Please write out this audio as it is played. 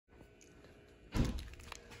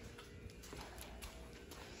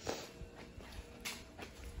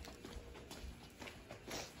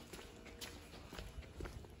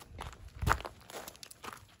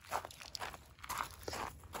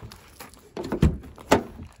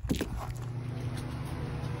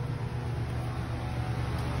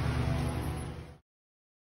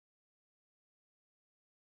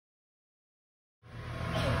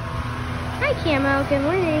Grandma, good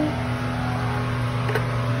morning.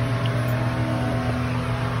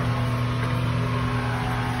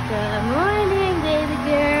 Good morning, baby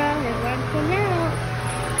girl. Everyone come out.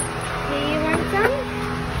 Okay, you want some?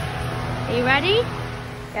 Are you ready?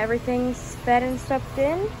 Everything's fed and stuffed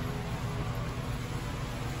in.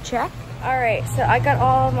 Check. All right, so I got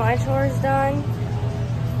all my chores done.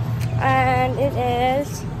 And it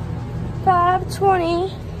is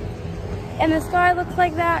 5:20. And the sky looks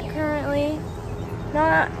like that currently.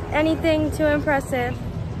 Not anything too impressive,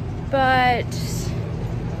 but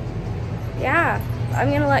yeah, I'm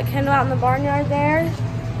gonna let Kendall out in the barnyard there.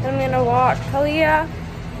 Then I'm gonna walk Kalia,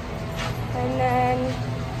 and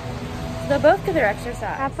then they'll both get their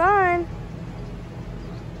exercise. Have fun.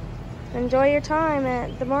 Enjoy your time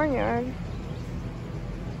at the barnyard.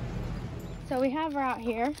 So we have her out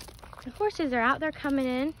here. The horses are out there coming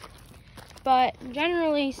in. But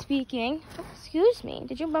generally speaking, oh, excuse me,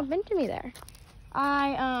 did you bump into me there?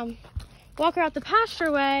 I walk her out the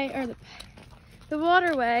pasture way, or the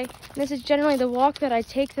waterway. And this is generally the walk that I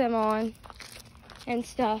take them on and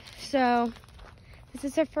stuff. So this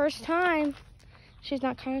is her first time. She's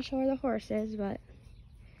not kind of sure where the horse is, but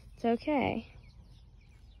it's okay.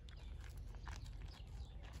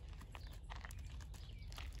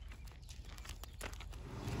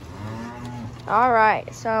 All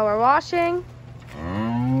right, so we're washing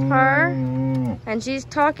her, and she's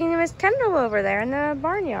talking to Miss Kendall over there in the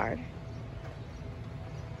barnyard.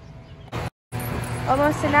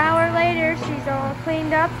 Almost an hour later, she's all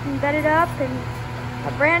cleaned up and bedded up, and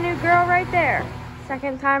a brand new girl right there.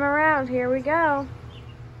 Second time around, here we go.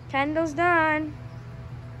 Kendall's done.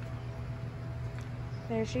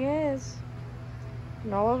 There she is,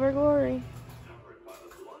 in all of her glory.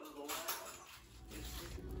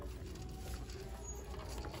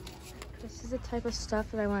 This is the type of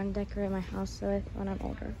stuff that I want to decorate my house with when I'm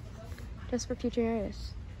older. Just for future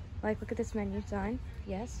use. Like, look at this menu sign.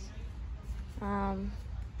 Yes.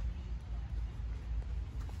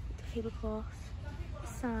 Tablecloth,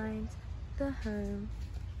 signs, the home,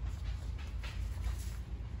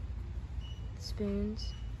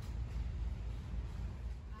 spoons.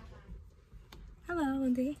 Hello,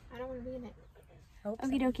 Lindsay. I don't want to be in it.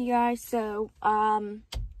 Okie dokie, guys. So,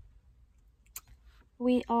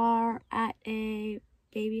 we are at a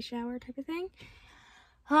baby shower type of thing.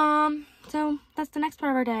 So that's the next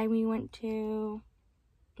part of our day. We went to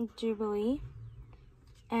Jubilee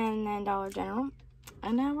and then Dollar General,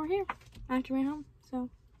 and now we're here after we're home. So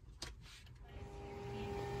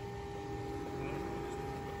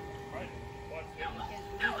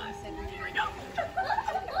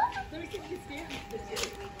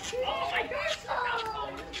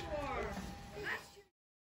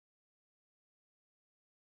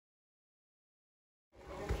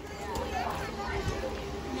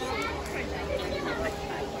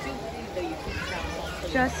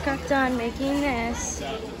just got done making this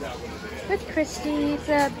with Christy. It's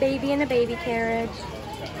a baby in a baby carriage.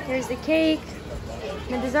 Here's the cake,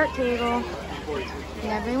 the dessert table, and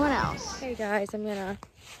everyone else. Hey guys, I'm gonna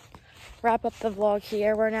wrap up the vlog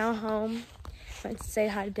here. We're now home. Went to say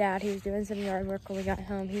hi to Dad. He was doing some yard work when we got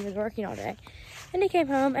home. He was working all day. And he came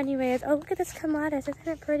home. Anyways, oh, look at this clematis. Isn't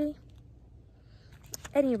it pretty?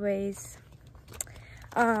 Anyways,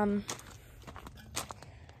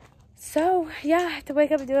 so yeah, I have to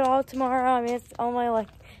wake up and do it all tomorrow. I mean, it's only like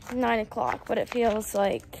 9 o'clock, but it feels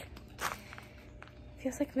like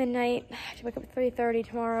midnight. I have to wake up at 3:30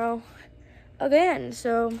 tomorrow again.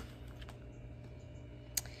 So with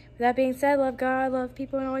that being said, love God, love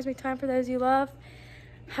people, and always make time for those you love.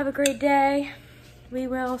 Have a great day. We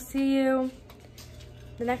will see you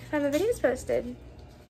the next time the video is posted.